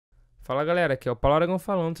Fala galera, aqui é o Paulo Aragão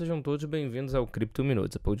falando, sejam todos bem-vindos ao Cripto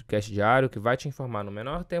Minutos, podcast diário que vai te informar no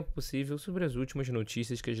menor tempo possível sobre as últimas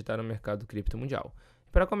notícias que agitaram o mercado cripto mundial.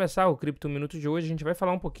 Para começar o Cripto Minuto de hoje, a gente vai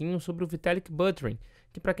falar um pouquinho sobre o Vitalik Buterin,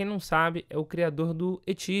 que para quem não sabe é o criador do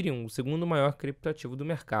Ethereum, o segundo maior criptoativo do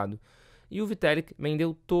mercado. E o Vitalik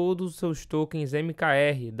vendeu todos os seus tokens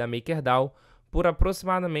MKR da MakerDAO por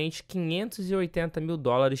aproximadamente $580 mil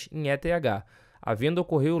em ETH. A venda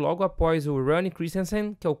ocorreu logo após o Ronnie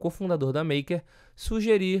Christensen, que é o cofundador da Maker,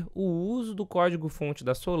 sugerir o uso do código-fonte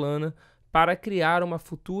da Solana para criar uma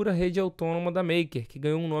futura rede autônoma da Maker, que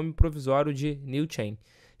ganhou um nome provisório de New Chain.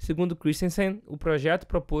 Segundo Christensen, o projeto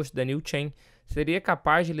proposto da New Chain seria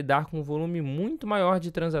capaz de lidar com um volume muito maior de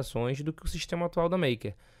transações do que o sistema atual da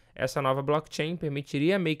Maker. Essa nova blockchain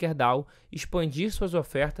permitiria a MakerDAO expandir suas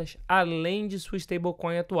ofertas além de sua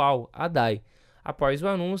stablecoin atual, a DAI. Após o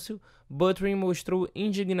anúncio, Buterin mostrou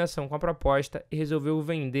indignação com a proposta e resolveu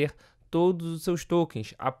vender todos os seus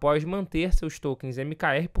tokens, após manter seus tokens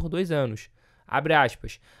MKR por 2 anos. Abre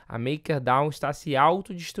aspas, a MakerDAO está se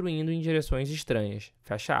autodestruindo em direções estranhas.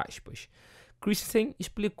 Fecha aspas. Christensen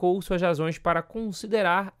explicou suas razões para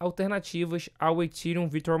considerar alternativas ao Ethereum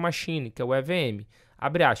Virtual Machine, que é o EVM.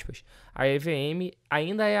 Abre aspas, a EVM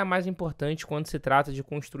ainda é a mais importante quando se trata de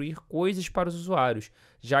construir coisas para os usuários,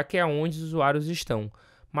 já que é onde os usuários estão.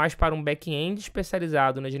 Mas para um back-end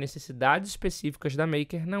especializado nas necessidades específicas da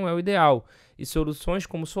Maker não é o ideal, e soluções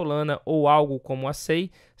como Solana ou algo como a SEI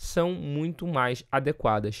são muito mais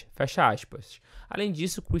adequadas. Fecha aspas. Além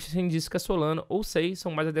disso, Christensen disse que a Solana ou SEI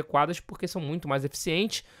são mais adequadas porque são muito mais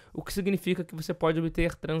eficientes, o que significa que você pode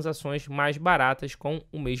obter transações mais baratas com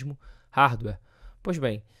o mesmo hardware. Pois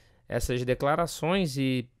bem, essas declarações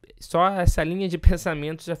e só essa linha de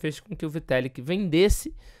pensamento já fez com que o Vitalik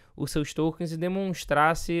vendesse os seus tokens e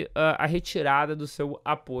demonstrasse a retirada do seu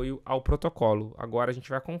apoio ao protocolo. Agora a gente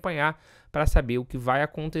vai acompanhar para saber o que vai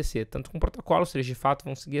acontecer, tanto com o protocolo, se eles de fato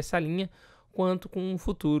vão seguir essa linha, quanto com o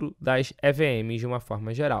futuro das EVMs de uma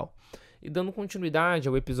forma geral. E dando continuidade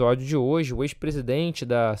ao episódio de hoje, o ex-presidente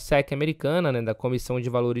da SEC americana, da Comissão de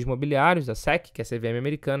Valores Imobiliários, da SEC, que é a CVM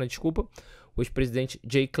americana, o ex-presidente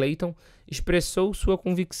Jay Clayton, expressou sua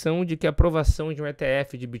convicção de que a aprovação de um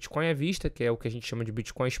ETF de Bitcoin à vista, que é o que a gente chama de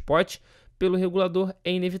Bitcoin Spot, pelo regulador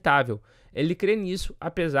é inevitável. Ele crê nisso,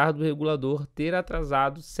 apesar do regulador ter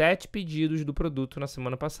atrasado 7 pedidos do produto na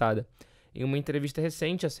semana passada. Em uma entrevista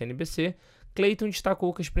recente à CNBC, Clayton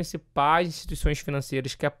destacou que as principais instituições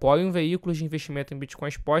financeiras que apoiam veículos de investimento em Bitcoin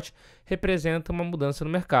Spot representam uma mudança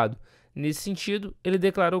no mercado. Nesse sentido, ele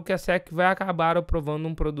declarou que a SEC vai acabar aprovando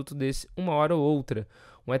um produto desse uma hora ou outra.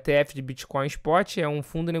 Um ETF de Bitcoin Spot é um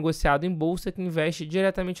fundo negociado em bolsa que investe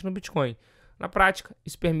diretamente no Bitcoin. Na prática,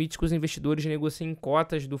 isso permite que os investidores negociem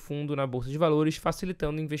cotas do fundo na Bolsa de Valores,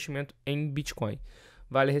 facilitando o investimento em Bitcoin.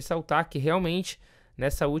 Vale ressaltar que realmente,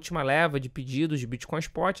 nessa última leva de pedidos de Bitcoin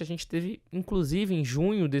Spot, a gente teve, inclusive em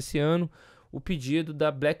junho desse ano, o pedido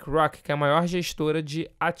da BlackRock, que é a maior gestora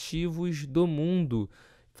de ativos do mundo.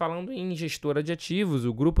 Falando em gestora de ativos,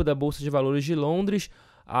 o grupo da Bolsa de Valores de Londres,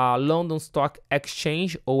 a London Stock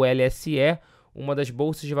Exchange, ou LSE, uma das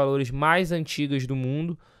bolsas de valores mais antigas do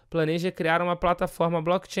mundo, planeja criar uma plataforma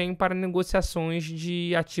blockchain para negociações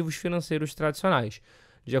de ativos financeiros tradicionais.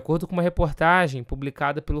 De acordo com uma reportagem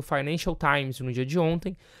publicada pelo Financial Times no dia de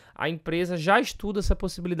ontem, a empresa já estuda essa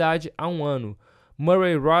possibilidade há um ano.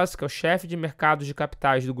 Murray Ross, que é o chefe de mercados de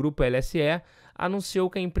capitais do grupo LSE, anunciou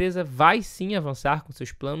que a empresa vai sim avançar com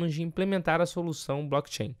seus planos de implementar a solução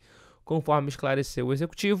blockchain. Conforme esclareceu o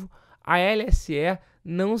executivo, a LSE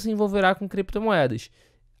não se envolverá com criptomoedas.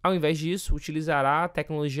 Ao invés disso, utilizará a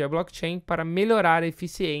tecnologia blockchain para melhorar a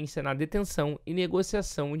eficiência na detenção e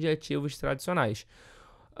negociação de ativos tradicionais.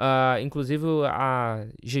 Inclusive, a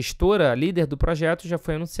gestora, a líder do projeto, já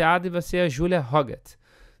foi anunciada e vai ser a Julia Hoggett.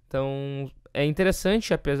 Então, é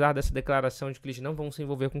interessante, apesar dessa declaração de que eles não vão se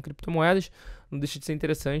envolver com criptomoedas, não deixa de ser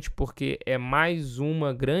interessante porque é mais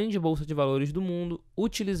uma grande bolsa de valores do mundo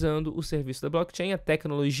utilizando o serviço da blockchain, a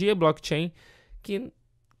tecnologia blockchain, que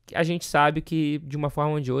a gente sabe que de uma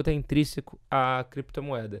forma ou de outra é intrínseco à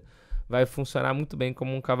criptomoeda. Vai funcionar muito bem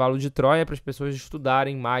como um cavalo de Troia para as pessoas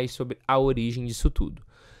estudarem mais sobre a origem disso tudo.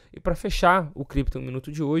 E para fechar o Cripto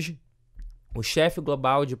Minuto de hoje, o chefe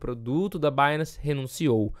global de produto da Binance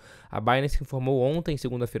renunciou. A Binance informou ontem,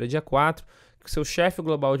 segunda-feira, dia 4, que seu chefe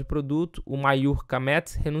global de produto, o Mayur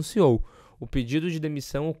Kamet, renunciou. O pedido de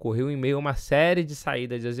demissão ocorreu em meio a uma série de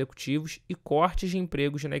saídas de executivos e cortes de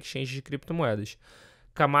empregos na exchange de criptomoedas.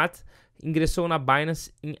 Kamat ingressou na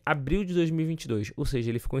Binance em abril de 2022, ou seja,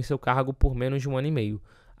 ele ficou em seu cargo por menos de um ano e meio.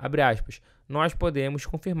 abre aspas, nós podemos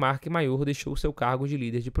confirmar que Mayur deixou seu cargo de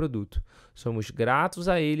líder de produto. Somos gratos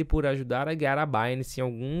a ele por ajudar a guiar a Binance em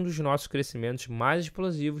algum dos nossos crescimentos mais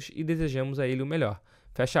explosivos e desejamos a ele o melhor.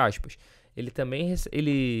 Fecha aspas. Ele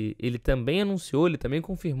também anunciou, ele também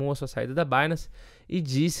confirmou a sua saída da Binance e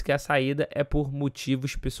disse que a saída é por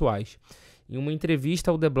motivos pessoais. Em uma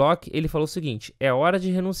entrevista ao The Block, ele falou o seguinte: é hora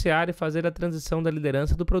de renunciar e fazer a transição da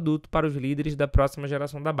liderança do produto para os líderes da próxima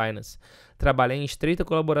geração da Binance. Trabalhei em estreita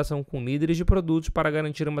colaboração com líderes de produtos para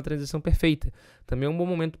garantir uma transição perfeita. Também é um bom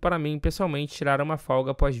momento para mim, pessoalmente, tirar uma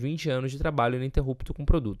folga após 20 anos de trabalho ininterrupto com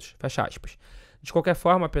produtos. Fecha aspas. De qualquer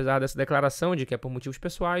forma, apesar dessa declaração de que é por motivos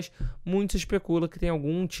pessoais, muito se especula que tem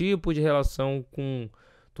algum tipo de relação com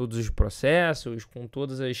todos os processos, com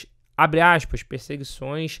todas as, abre aspas,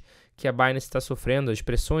 perseguições que a Binance está sofrendo, as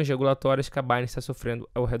pressões regulatórias que a Binance está sofrendo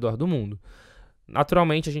ao redor do mundo.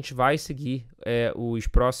 Naturalmente, a gente vai seguir os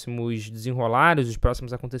próximos desenrolares, os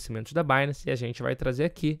próximos acontecimentos da Binance e a gente vai trazer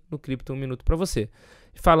aqui no Cripto 1 Minuto para você.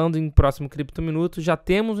 Falando em próximo Cripto Minuto, já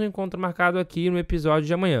temos um encontro marcado aqui no episódio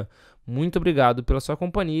de amanhã. Muito obrigado pela sua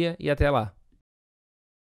companhia e até lá.